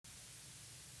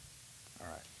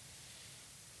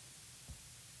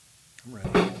I'm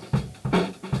ready.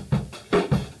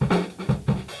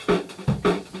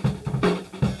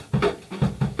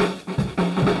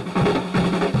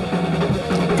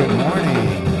 Good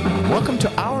morning. Welcome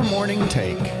to our morning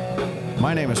take.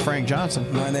 My name is Frank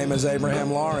Johnson. My name is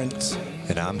Abraham Lawrence.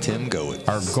 And I'm Tim Goetz.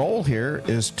 Our goal here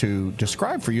is to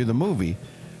describe for you the movie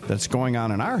that's going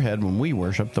on in our head when we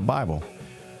worship the Bible.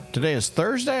 Today is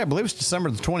Thursday. I believe it's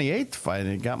December the 28th, if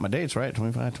I got my dates right.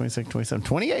 25, 26, 27,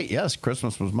 28. Yes,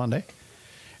 Christmas was Monday.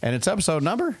 And it's episode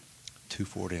number?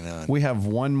 249. We have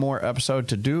one more episode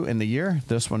to do in the year,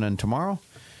 this one and tomorrow.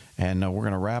 And we're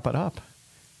going to wrap it up.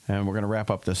 And we're going to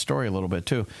wrap up this story a little bit,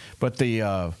 too. But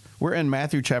we're in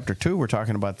Matthew chapter 2. We're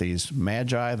talking about these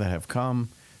magi that have come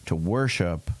to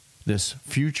worship this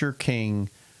future king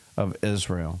of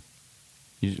Israel.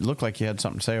 You look like you had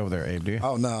something to say over there, Abe, do you?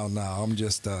 Oh, no. I'm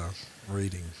just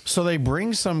reading. So they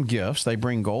bring some gifts. They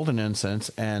bring gold and incense.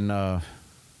 And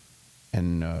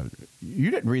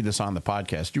you didn't read this on the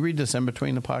podcast. Did you read this in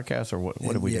between the podcast? Or what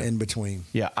did we do? In between.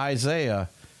 Yeah, Isaiah.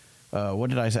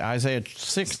 What did I say? Isaiah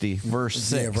 60, verse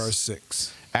 6. Yeah, verse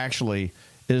 6. Actually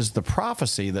is the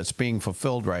prophecy that's being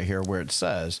fulfilled right here where it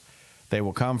says they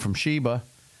will come from Sheba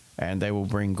and they will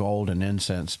bring gold and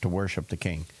incense to worship the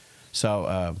king.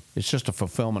 So it's just a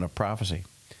fulfillment of prophecy.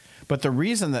 But the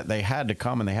reason that they had to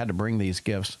come and they had to bring these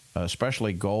gifts,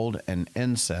 especially gold and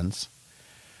incense,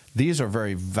 these are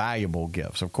very valuable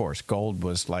gifts. Of course, gold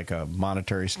was like a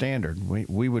monetary standard.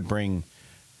 We would bring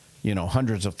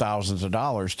hundreds of thousands of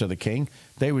dollars to the king.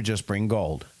 They would just bring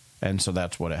gold. And so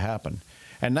that's what had happened.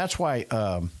 And that's why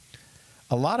a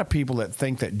lot of people that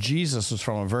think that Jesus is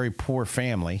from a very poor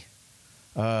family,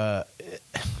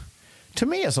 to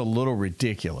me is a little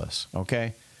ridiculous,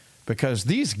 okay? Because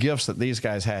these gifts that these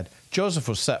guys had, Joseph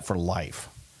was set for life.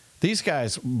 These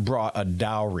guys brought a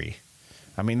dowry.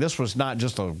 I mean, this was not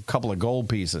just a couple of gold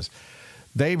pieces.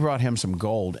 They brought him some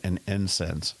gold and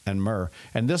incense and myrrh.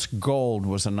 And this gold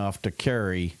was enough to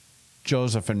carry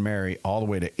Joseph and Mary all the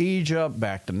way to Egypt,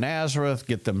 back to Nazareth,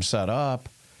 get them set up.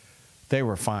 They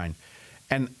were fine.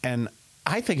 And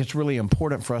I think it's really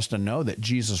important for us to know that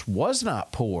Jesus was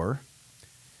not poor,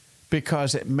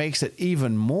 because it makes it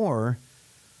even more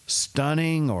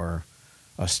stunning or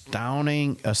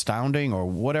astounding or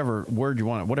whatever word you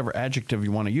want, whatever adjective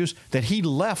you want to use, that he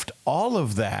left all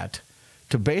of that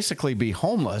to basically be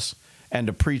homeless and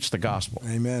to preach the gospel.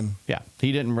 Amen. Yeah,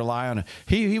 he didn't rely on it.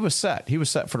 He was set. He was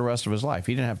set for the rest of his life.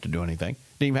 He didn't have to do anything.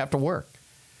 Didn't even have to work.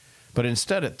 But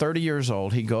instead, at 30 years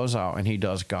old, he goes out and he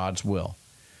does God's will.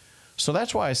 So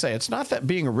that's why I say it's not that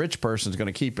being a rich person is going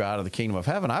to keep you out of the kingdom of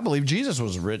heaven. I believe Jesus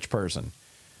was a rich person.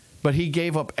 But he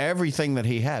gave up everything that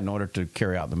he had in order to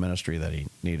carry out the ministry that he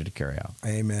needed to carry out.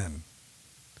 Amen.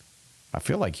 I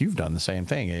feel like you've done the same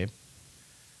thing, Abe.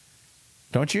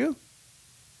 Don't you?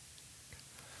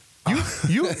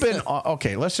 You've been,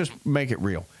 okay, let's just make it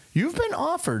real. You've been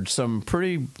offered some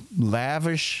pretty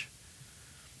lavish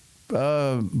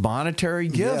monetary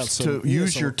gifts to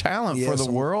use your talent for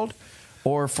the world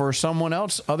or for someone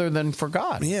else other than for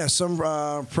God. Yeah,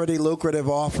 some pretty lucrative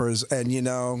offers. And,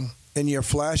 in your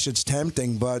flesh, it's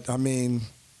tempting. But, I mean,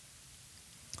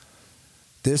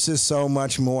 this is so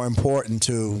much more important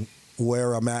to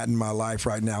where I'm at in my life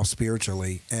right now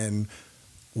spiritually. And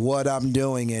what I'm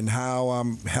doing and how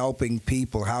I'm helping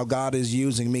people, how God is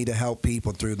using me to help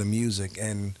people through the music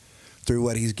and through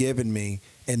what he's given me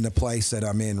in the place that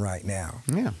I'm in right now.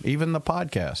 Yeah, even the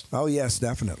podcast. Oh, yes,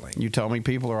 definitely. You tell me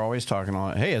people are always talking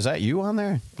on, hey, is that you on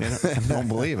there? I don't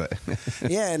believe it.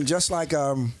 Yeah, and just like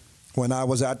when I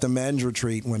was at the men's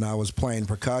retreat, when I was playing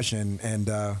percussion, and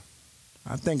I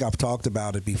think I've talked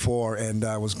about it before, and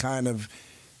I was kind of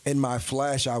in my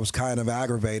flesh, I was kind of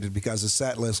aggravated because the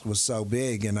set list was so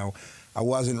big. I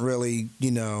wasn't really,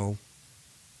 in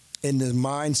the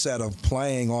mindset of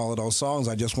playing all of those songs.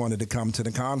 I just wanted to come to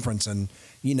the conference and,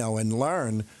 and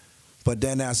learn. But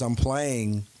then as I'm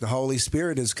playing, the Holy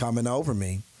Spirit is coming over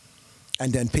me.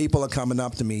 And then people are coming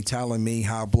up to me telling me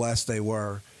how blessed they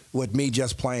were with me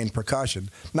just playing percussion,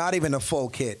 not even a full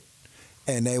kit.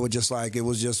 And they were just like, it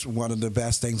was just one of the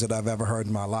best things that I've ever heard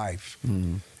in my life.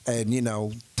 Mm-hmm.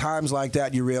 And, times like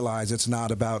that, you realize it's not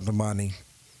about the money.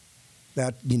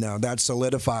 That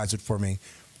solidifies it for me.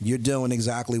 You're doing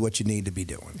exactly what you need to be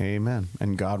doing. Amen.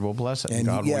 And God will bless it. And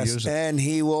God will use it. And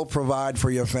he will provide for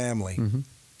your family. Mm-hmm.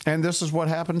 And this is what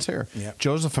happens here. Yep.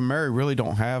 Joseph and Mary really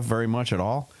don't have very much at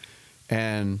all.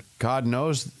 And God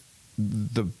knows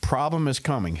the problem is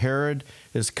coming. Herod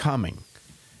is coming.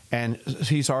 And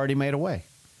he's already made a way.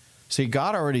 See,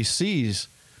 God already sees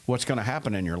what's going to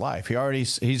happen in your life.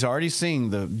 He's already seeing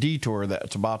the detour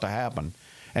that's about to happen.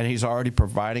 And he's already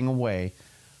providing a way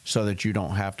so that you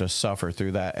don't have to suffer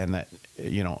through that, and that,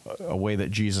 a way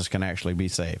that Jesus can actually be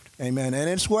saved. Amen. And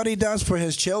it's what he does for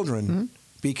his children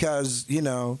because,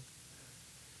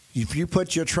 if you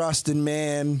put your trust in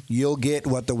man, you'll get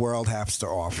what the world has to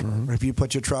offer. If you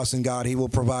put your trust in God, he will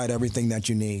provide everything that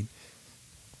you need.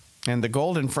 And the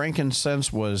gold and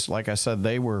frankincense was, like I said,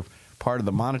 they were part of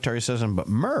the monetary system, but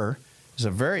myrrh is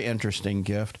a very interesting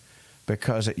gift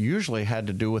because it usually had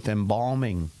to do with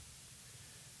embalming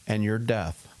and your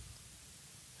death.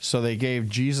 So they gave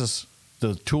Jesus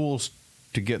the tools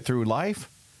to get through life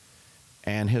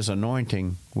and his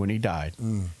anointing when he died.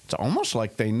 It's almost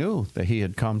like they knew that he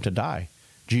had come to die.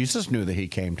 Jesus knew that he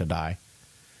came to die.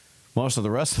 Most of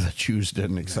the rest of the Jews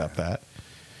didn't accept that.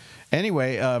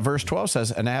 Anyway, verse 12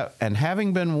 says, and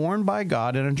having been warned by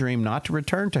God in a dream not to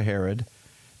return to Herod,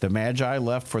 the Magi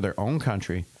left for their own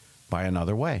country by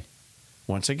another way.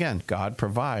 Once again, God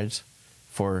provides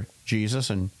for Jesus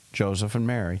and Joseph and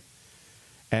Mary.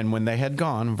 And when they had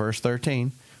gone, verse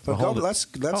 13. But let's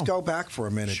go back for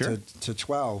a minute to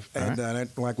 12. And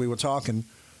like we were talking,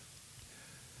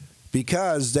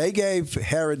 because they gave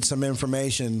Herod some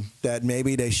information that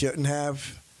maybe they shouldn't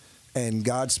have. And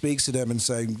God speaks to them and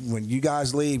say, when you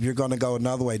guys leave, you're going to go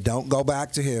another way. Don't go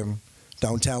back to him.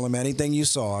 Don't tell him anything you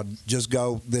saw. Just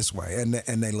go this way.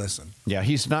 And they listen. Yeah,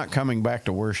 he's not coming back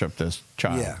to worship this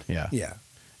child.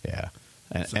 Yeah.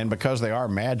 And because they are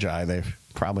magi, they're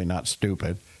probably not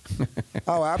stupid.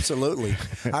 Oh, absolutely.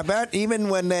 I bet even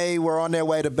when they were on their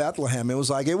way to Bethlehem, it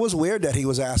was weird that he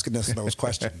was asking us those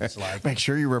questions. Like, make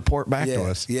sure you report back to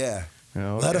us. Yeah.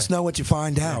 Okay. Let us know what you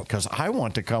find out. Because I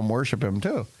want to come worship him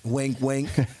too. Wink, wink.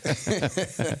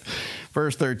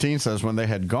 Verse 13 says, when they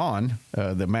had gone,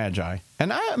 the Magi,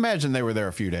 and I imagine they were there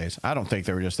a few days. I don't think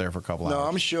they were just there for a couple hours. No,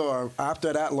 I'm sure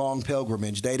after that long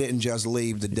pilgrimage, they didn't just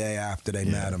leave the day after they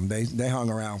met him. They hung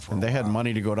around for a while. They had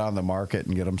money to go down to the market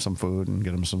and get them some food and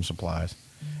get them some supplies.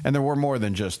 And there were more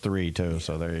than just three, too,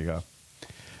 so there you go.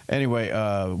 Anyway,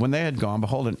 when they had gone,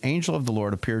 behold, an angel of the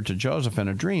Lord appeared to Joseph in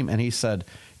a dream, and he said,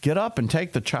 get up and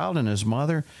take the child and his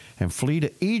mother and flee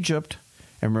to Egypt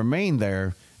and remain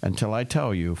there until I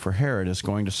tell you, for Herod is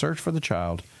going to search for the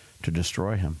child to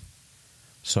destroy him.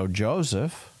 So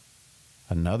Joseph,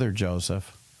 another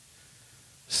Joseph,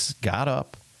 got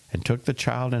up and took the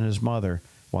child and his mother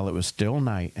while it was still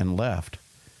night and left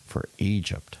for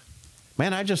Egypt.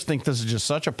 Man, I just think this is just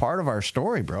such a part of our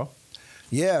story, bro.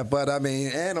 Yeah, but I mean,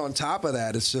 and on top of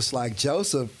that, it's just like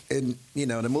Joseph in,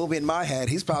 the movie in my head,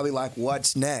 he's probably like,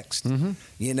 what's next?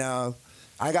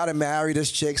 I got to marry this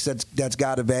chick that's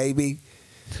got a baby.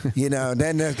 Then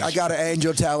I got an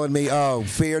angel telling me, oh,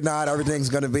 fear not, everything's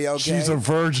going to be okay. She's a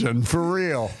virgin, for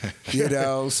real.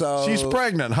 So. She's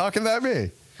pregnant. How can that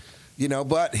be?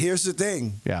 But here's the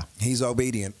thing. Yeah. He's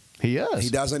obedient. He is. He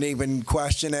doesn't even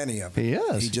question any of it. He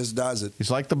is. He just does it. He's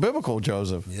like the biblical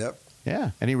Joseph. Yep.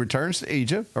 Yeah, and he returns to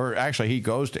Egypt, or actually he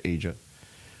goes to Egypt,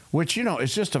 which,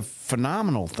 is just a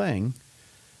phenomenal thing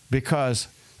because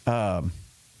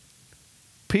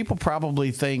people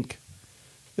probably think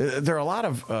there are a lot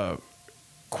of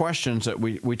questions that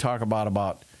we talk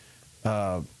about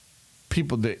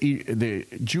people, the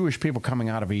Jewish people coming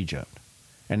out of Egypt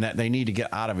and that they need to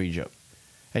get out of Egypt.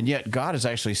 And yet God is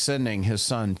actually sending his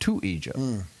son to Egypt.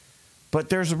 But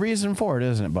there's a reason for it,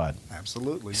 isn't it, Bud?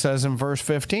 Absolutely. It says in verse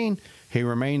 15, he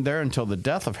remained there until the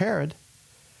death of Herod,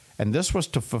 and this was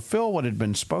to fulfill what had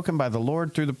been spoken by the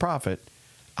Lord through the prophet,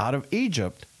 out of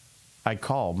Egypt I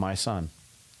called my son.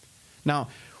 Now,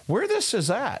 where this is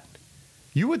at,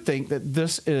 you would think that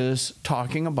this is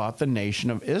talking about the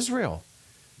nation of Israel,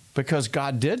 because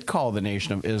God did call the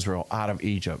nation of Israel out of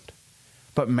Egypt.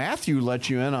 But Matthew lets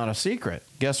you in on a secret.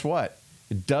 Guess what?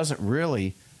 It doesn't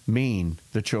really mean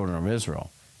the children of Israel.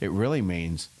 It really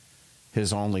means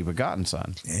his only begotten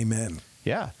son. Amen.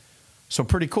 Yeah. So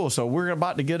pretty cool. So we're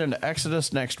about to get into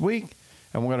Exodus next week,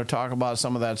 and we're going to talk about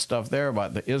some of that stuff there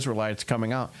about the Israelites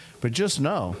coming out. But just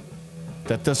know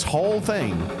that this whole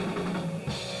thing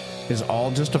is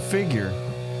all just a figure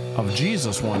of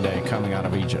Jesus one day coming out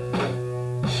of Egypt.